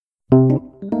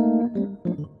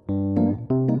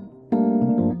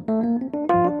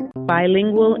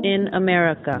Bilingual in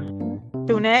America.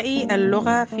 ثنائي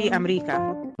اللغة في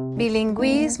أمريكا.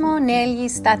 Bilinguismo negli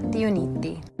Stati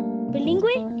Uniti.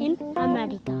 Bilingue in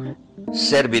America.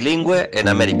 Ser bilingüe en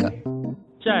América.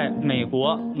 在美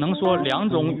国能说2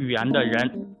种语言的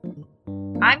人。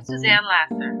 I'm Suzanne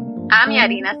Lasser. I'm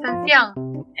Yarina Sancion.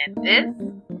 And this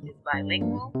is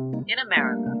Bilingual in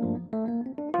America.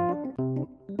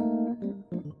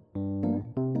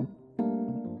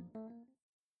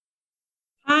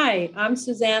 Hi, I'm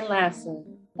Suzanne Lasser.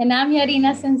 And I'm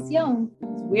Yarina Sancion.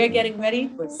 We're getting ready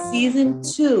for season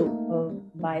 2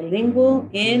 of Bilingual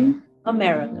in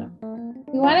America.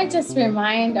 We want to just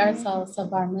remind ourselves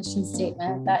of our mission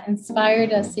statement that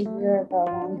inspired us a year ago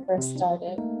when we first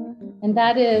started. And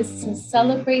that is to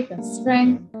celebrate the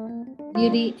strength,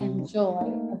 beauty, and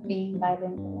joy of being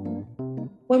bilingual.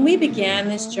 When we began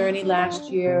this journey last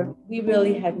year, we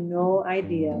really had no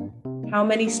idea how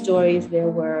many stories there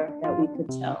were that we could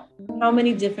tell, how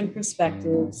many different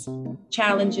perspectives,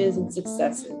 challenges, and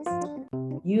successes.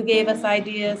 You gave us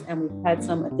ideas, and we've had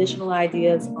some additional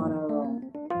ideas on our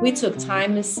own. We took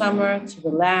time this summer to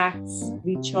relax,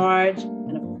 recharge,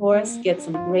 and of course, get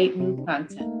some great new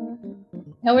content.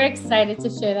 And we're excited to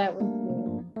share that with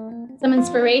you. Some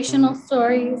inspirational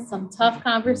stories, some tough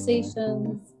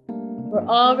conversations. We're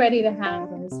all ready to have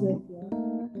those with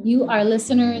you. You, our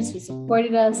listeners who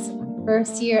supported us our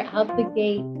first year out the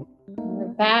gate, and we're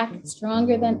back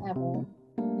stronger than ever.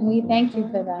 And we thank you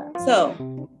for that.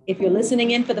 So, if you're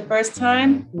listening in for the first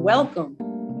time, welcome.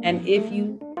 And if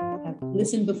you have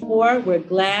listened before, we're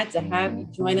glad to have you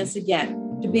join us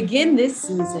again. To begin this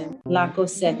season, La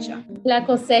Cosecha. La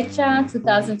Cosecha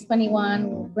 2021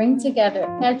 will bring together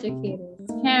educators,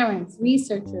 parents,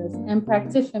 researchers, and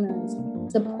practitioners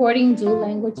supporting dual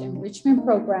language enrichment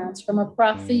programs from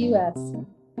across the U.S.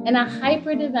 in a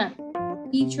hybrid event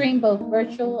featuring both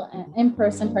virtual and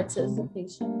in-person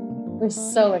participation. We're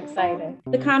so excited.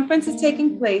 The conference is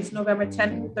taking place November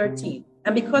 10th to 13th.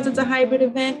 And because it's a hybrid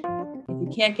event, if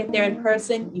you can't get there in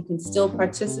person, you can still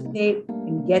participate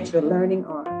and get your learning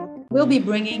on. We'll be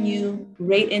bringing you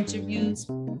great interviews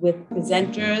with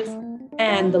presenters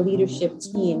and the leadership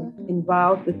team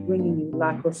involved with bringing you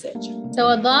La Cosecha. So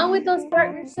along with those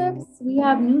partnerships, we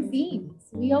have new themes.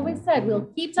 We always said we'll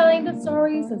keep telling the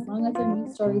stories as long as there are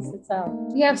new stories to tell.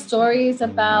 We have stories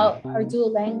about our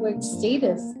dual language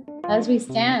status as we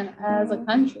stand as a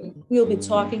country. We'll be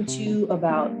talking to you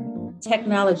about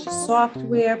technology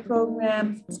software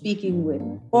programs, speaking with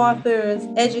authors,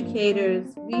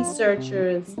 educators,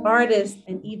 researchers, artists,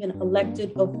 and even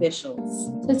elected officials.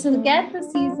 So to get the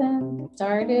season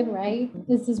started right,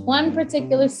 this is one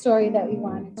particular story that we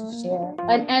wanted to share.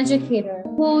 An educator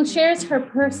who shares her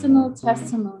personal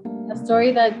testimony, a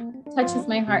story that touches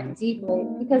my heart deeply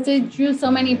because it drew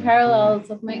so many parallels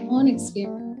of my own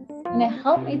experience. And it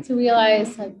helped me to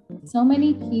realize that so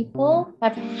many people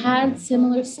have had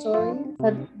similar stories,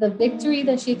 but the victory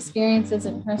that she experiences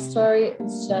in her story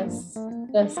is just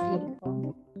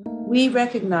beautiful. We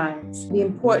recognize the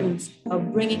importance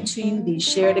of bringing to you these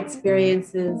shared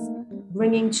experiences,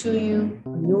 bringing to you a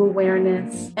new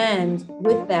awareness. And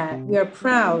with that, we are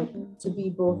proud to be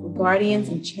both guardians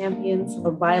and champions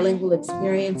of bilingual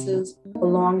experiences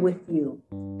along with you.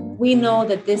 We know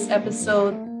that this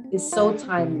episode is so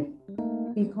timely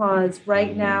because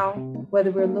right now,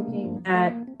 whether we're looking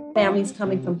at families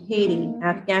coming from Haiti,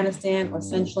 Afghanistan, or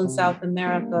Central and South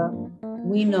America,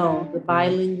 we know the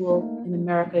Bilingual in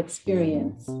America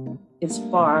experience is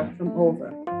far from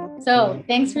over. So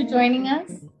thanks for joining us.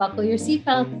 Buckle your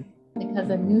seatbelts because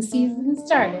a new season has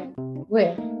started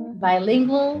with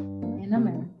Bilingual in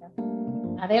America.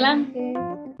 Adelante.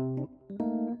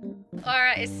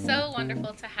 Laura, it's so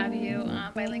wonderful to have you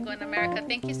on Bilingual in America.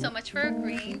 Thank you so much for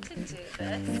agreeing to do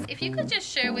this. If you could just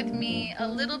share with me a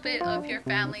little bit of your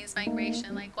family's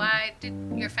migration, like why did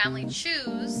your family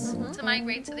choose to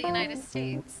migrate to the United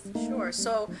States? Sure.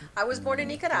 So I was born in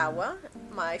Nicaragua.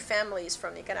 My family is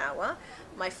from Nicaragua.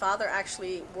 My father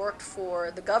actually worked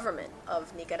for the government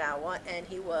of Nicaragua, and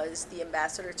he was the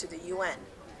ambassador to the UN.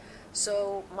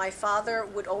 So my father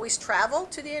would always travel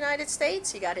to the United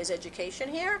States. He got his education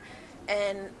here.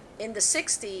 And in the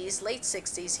 60s, late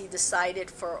 60s, he decided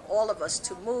for all of us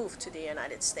to move to the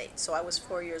United States. So I was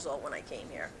 4 years old when I came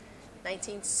here,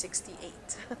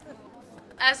 1968.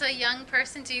 As a young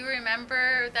person, do you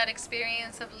remember that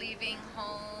experience of leaving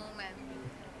home?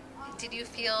 And did you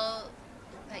feel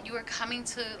that you were coming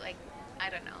to, like, I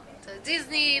don't know, to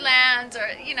Disneyland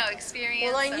or, you know,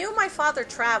 experience? Well, I knew my father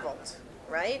traveled,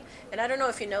 right? And I don't know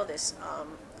if you know this.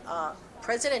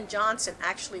 President Johnson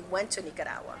actually went to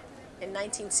Nicaragua in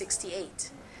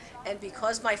 1968. And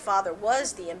because my father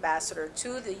was the ambassador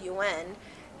to the UN,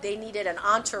 they needed an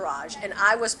entourage, and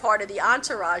I was part of the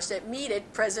entourage that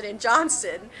met President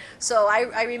Johnson. So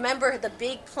I remember the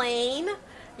big plane,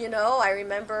 you know, I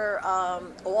remember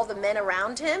all the men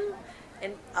around him,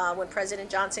 and when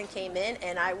President Johnson came in,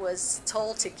 and I was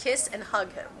told to kiss and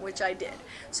hug him, which I did.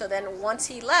 So then once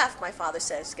he left, my father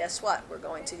says, guess what, we're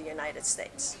going to the United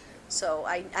States. So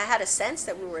I had a sense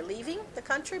that we were leaving the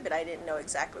country, but I didn't know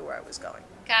exactly where I was going.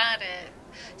 Got it.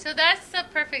 So that's the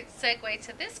perfect segue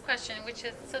to this question, which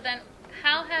is, so then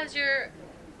how has your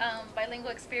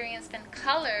bilingual experience been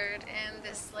colored in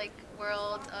this like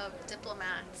world of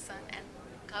diplomats and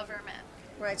government?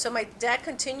 Right, so my dad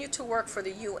continued to work for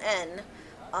the UN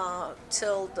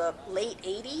till the late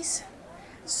 80s.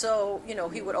 So, you know,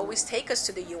 he would always take us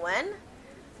to the UN.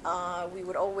 We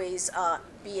would always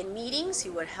be in meetings. He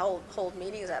would hold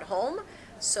meetings at home.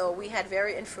 So we had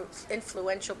very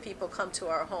influential people come to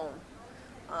our home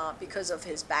because of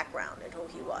his background and who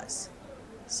he was.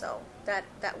 So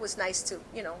that was nice to,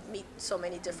 you know, meet so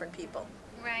many different people.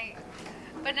 Right.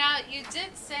 But now you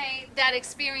did say that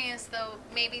experience, though,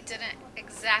 maybe didn't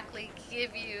exactly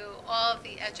give you all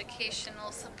the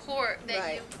educational support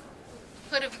that you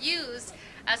could have used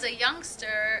as a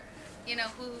youngster, you know,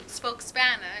 who spoke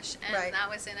Spanish, and that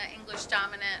was in an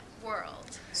English-dominant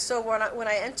world. So when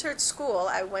I entered school,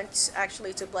 I went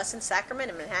actually to Blessed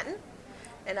Sacrament in Manhattan,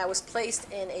 and I was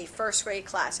placed in a first grade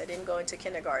class. I didn't go into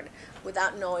kindergarten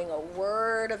without knowing a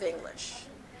word of English.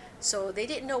 So they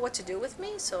didn't know what to do with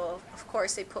me, so of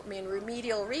course they put me in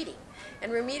remedial reading.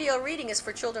 And remedial reading is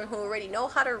for children who already know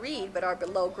how to read but are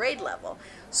below grade level.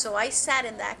 So I sat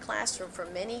in that classroom for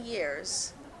many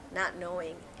years not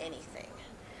knowing anything.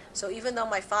 So even though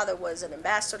my father was an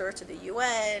ambassador to the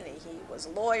UN, and he was a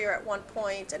lawyer at one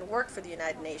point and worked for the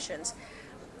United Nations,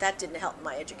 that didn't help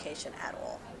my education at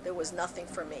all. There was nothing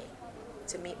for me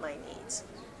to meet my needs.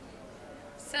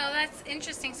 So that's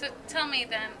interesting. So tell me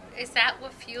then, is that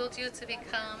what fueled you to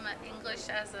become English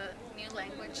as a new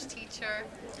language teacher?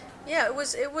 Yeah, it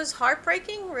was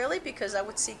heartbreaking, really, because I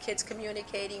would see kids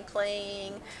communicating,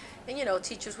 playing, and, you know,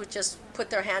 teachers would just put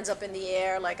their hands up in the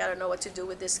air, like, I don't know what to do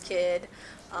with this kid.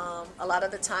 A lot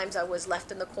of the times I was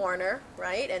left in the corner,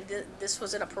 right? And this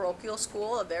was in a parochial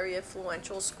school, a very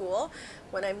influential school.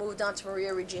 When I moved on to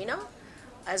Maria Regina,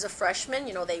 as a freshman,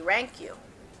 you know, they rank you.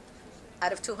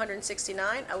 Out of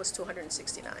 269, I was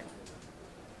 269.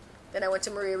 Then I went to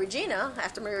Maria Regina.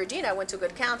 After Maria Regina, I went to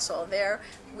Good Counsel. There,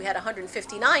 we had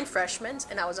 159 freshmen,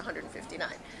 and I was 159.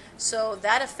 So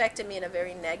that affected me in a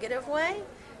very negative way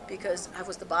because I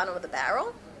was the bottom of the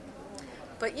barrel.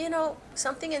 But, you know,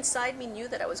 something inside me knew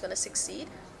that I was going to succeed,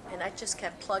 and I just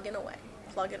kept plugging away,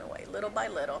 little by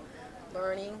little,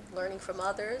 learning from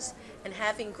others, and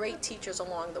having great teachers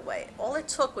along the way. All it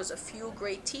took was a few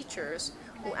great teachers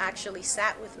who actually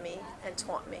sat with me and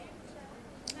taught me.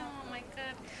 Oh my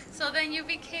God. So then you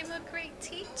became a great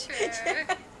teacher.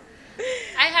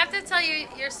 I have to tell you,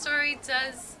 your story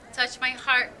does touch my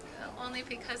heart only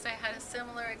because I had a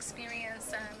similar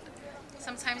experience, and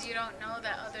sometimes you don't know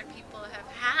that other people have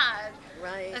had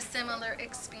a similar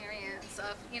experience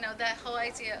of, you know, that whole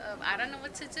idea of, I don't know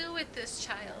what to do with this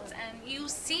child, and you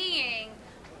seeing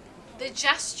the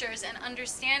gestures and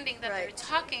understanding that they're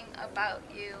talking about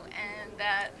you,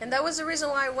 and that was the reason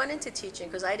why I went into teaching,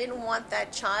 because I didn't want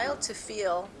that child to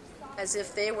feel as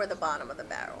if they were the bottom of the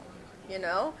barrel, you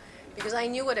know, because I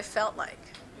knew what it felt like,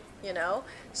 you know,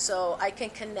 so I can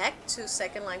connect to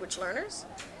second language learners,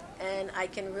 and I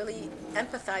can really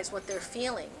empathize what they're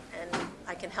feeling, and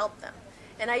I can help them.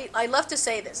 And I love to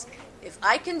say this, if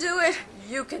I can do it,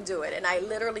 you can do it, and I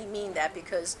literally mean that,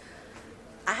 because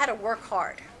I had to work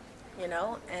hard. You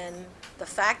know, and the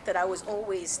fact that I was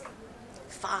always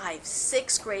 5,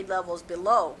 6 grade levels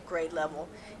below grade level,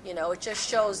 you know, it just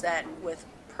shows that with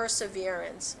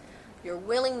perseverance, your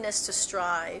willingness to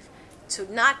strive,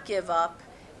 to not give up,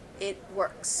 it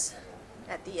works.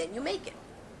 At the end, you make it,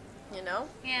 you know?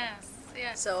 Yes.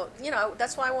 So, you know,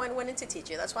 that's why I went into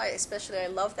teaching. That's why especially I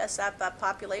love that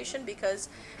population, because,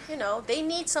 you know, they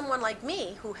need someone like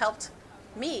me who helped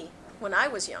me when I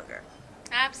was younger.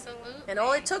 Absolutely. And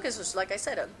all it took is, just, like I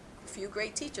said, a few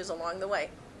great teachers along the way.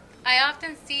 I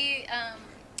often see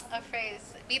a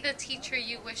phrase, be the teacher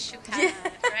you wish you had,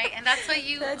 right? And that's what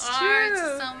you are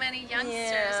to so many youngsters.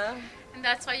 Yeah. And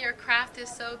that's why your craft is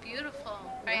so beautiful,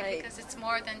 right? Because it's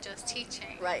more than just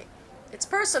teaching. Right. It's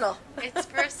personal. It's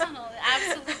personal,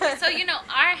 absolutely. So, you know,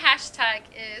 our hashtag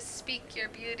is Speak Your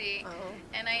Beauty.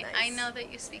 And I know that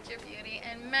you speak your beauty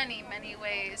in many, many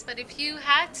ways. But if you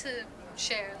had to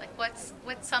share? Like what's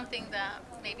something that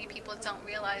maybe people don't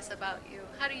realize about you?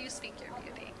 How do you speak your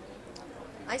beauty?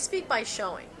 I speak by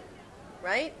showing,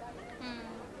 right?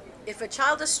 If a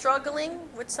child is struggling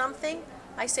with something,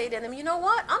 I say to them, you know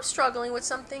what? I'm struggling with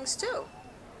some things too.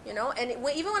 You know, and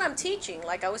even when I'm teaching,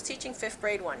 like I was teaching 5th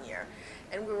grade one year,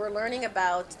 and we were learning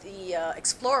about the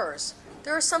explorers.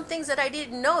 There are some things that I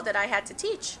didn't know that I had to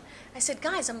teach. I said,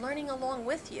 guys, I'm learning along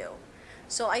with you.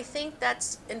 So I think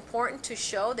that's important to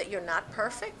show that you're not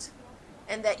perfect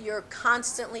and that you're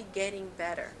constantly getting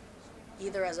better,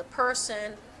 either as a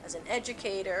person, as an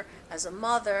educator, as a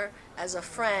mother, as a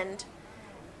friend.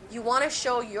 You want to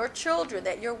show your children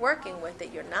that you're working with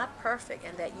that you're not perfect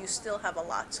and that you still have a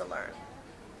lot to learn.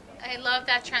 I love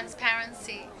that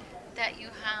transparency that you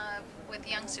have with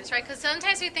youngsters, right? Because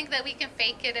sometimes we think that we can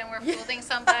fake it and we're fooling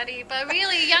somebody, but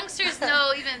really youngsters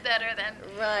know even better than,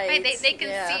 right? They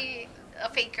can see a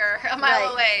faker a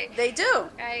mile away. They do.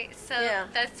 Right? So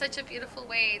that's such a beautiful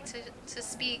way to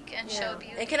speak and show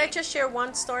beauty. And can I just share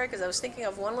one story? Because I was thinking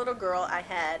of one little girl I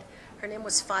had. Her name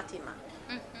was Fatima.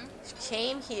 She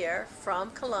came here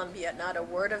from Colombia, not a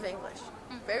word of English.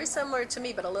 Very similar to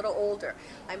me, but a little older.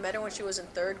 I met her when she was in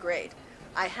 3rd grade.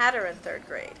 I had her in 3rd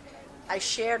grade. I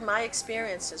shared my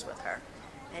experiences with her,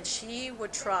 and she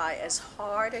would try as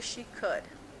hard as she could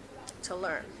to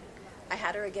learn. I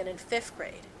had her again in 5th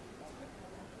grade.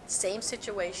 Same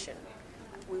situation.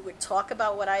 We would talk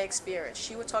about what I experienced.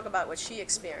 She would talk about what she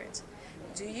experienced.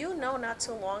 Do you know not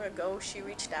too long ago she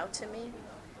reached out to me,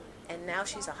 and now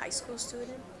she's a high school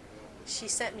student? She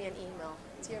sent me an email.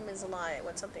 Dear Ms. Zelaya, it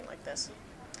went something like this.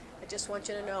 I just want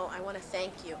you to know I want to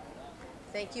thank you.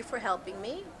 Thank you for helping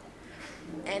me.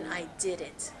 And I did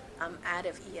it. I'm out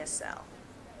of ESL.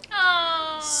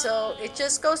 Aww. So it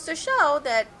just goes to show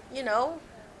that, you know,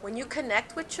 when you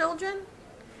connect with children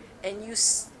and you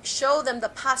show them the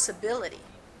possibility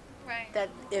that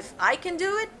if I can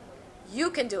do it, you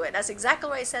can do it. That's exactly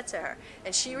what I said to her.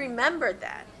 And she remembered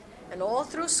that. And all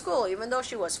through school, even though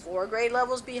she was 4 grade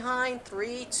levels behind,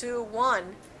 3, 2,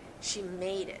 1, she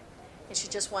made it. And she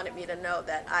just wanted me to know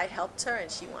that I helped her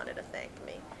and she wanted to thank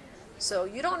me. So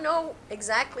you don't know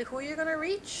exactly who you're going to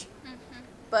reach,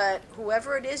 but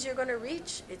whoever it is you're going to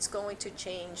reach, it's going to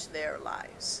change their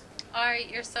lives. All right,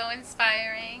 you're so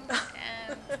inspiring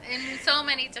and in so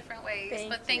many different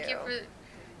ways. Thank you for,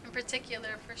 in particular,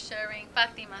 for sharing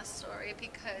Fatima's story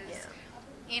because,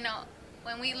 you know,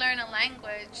 when we learn a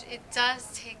language, it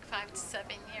does take 5 to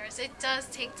 7 years. It does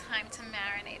take time to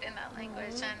marinate in that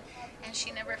language, and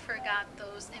she never forgot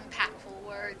those impactful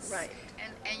words,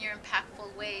 and your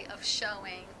impactful way of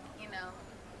showing, you know,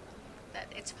 that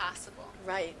it's possible.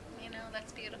 Right. You know,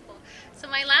 that's beautiful. So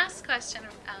my last question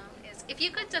is, if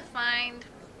you could define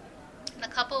in a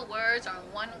couple words or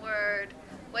in one word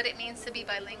what it means to be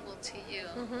bilingual to you,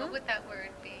 what would that word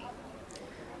be?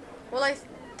 Well,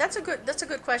 that's a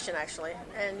good question, actually.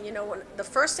 And you know, the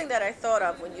first thing that I thought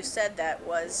of when you said that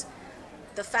was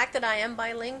the fact that I am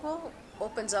bilingual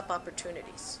opens up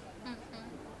opportunities.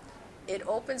 It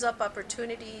opens up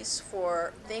opportunities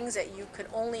for things that you could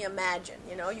only imagine.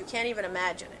 You know, you can't even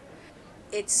imagine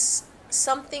it. It's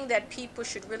something that people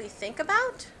should really think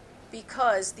about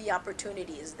because the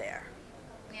opportunity is there.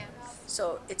 Yes.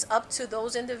 So it's up to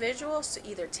those individuals to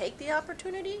either take the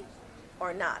opportunity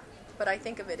or not. But I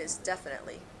think of it as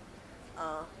definitely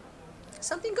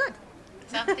something good.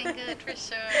 Something good for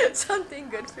sure. Something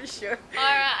good for sure. Aura,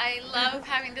 I love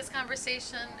having this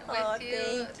conversation with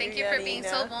you. Thank you for being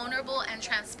so vulnerable and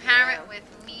transparent with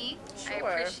me. I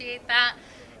appreciate that.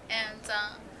 And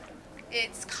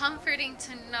it's comforting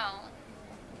to know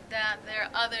that there are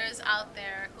others out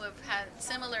there who have had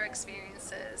similar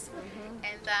experiences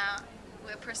and that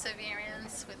with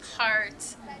perseverance, with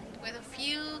heart, with a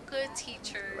few good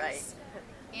teachers,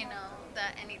 you know,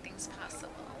 that anything's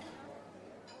possible.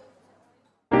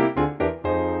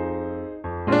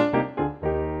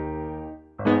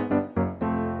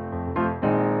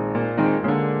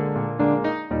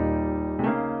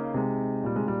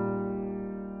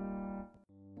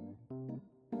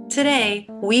 Today,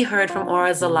 we heard from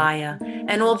Aura Zelaya,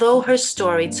 and although her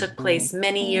story took place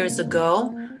many years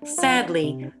ago,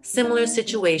 sadly, similar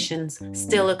situations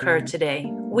still occur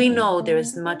today. We know there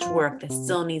is much work that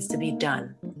still needs to be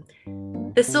done.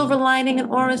 The silver lining in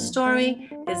Aura's story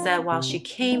is that while she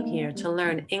came here to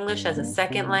learn English as a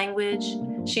second language,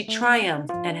 she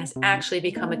triumphed and has actually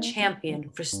become a champion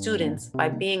for students by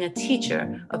being a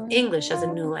teacher of English as a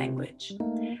new language.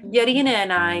 Yarina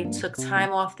and I took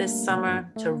time off this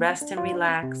summer to rest and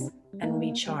relax, and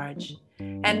recharge.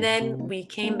 And then we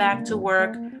came back to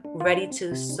work, ready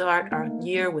to start our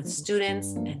year with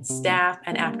students and staff.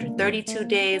 And after 32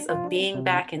 days of being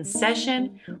back in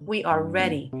session, we are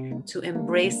ready to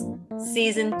embrace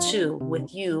season 2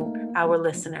 with you, our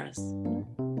listeners.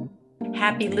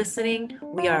 Happy listening.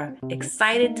 We are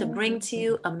excited to bring to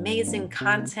you amazing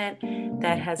content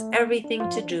that has everything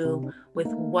to do with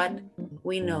what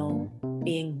we know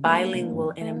being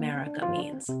bilingual in America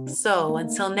means. So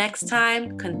until next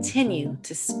time, continue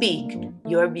to speak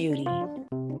your beauty.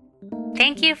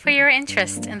 Thank you for your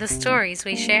interest in the stories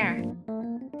we share.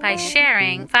 By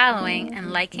sharing, following,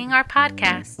 and liking our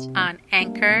podcast on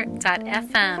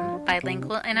anchor.fm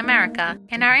Bilingual in America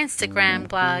and our Instagram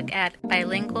blog at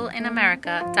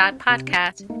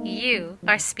bilingualinamerica.podcast, you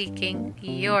are speaking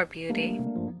your beauty.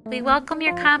 We welcome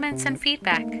your comments and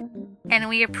feedback, and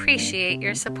we appreciate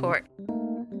your support.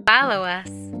 Follow us,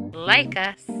 like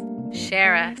us,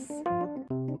 share us.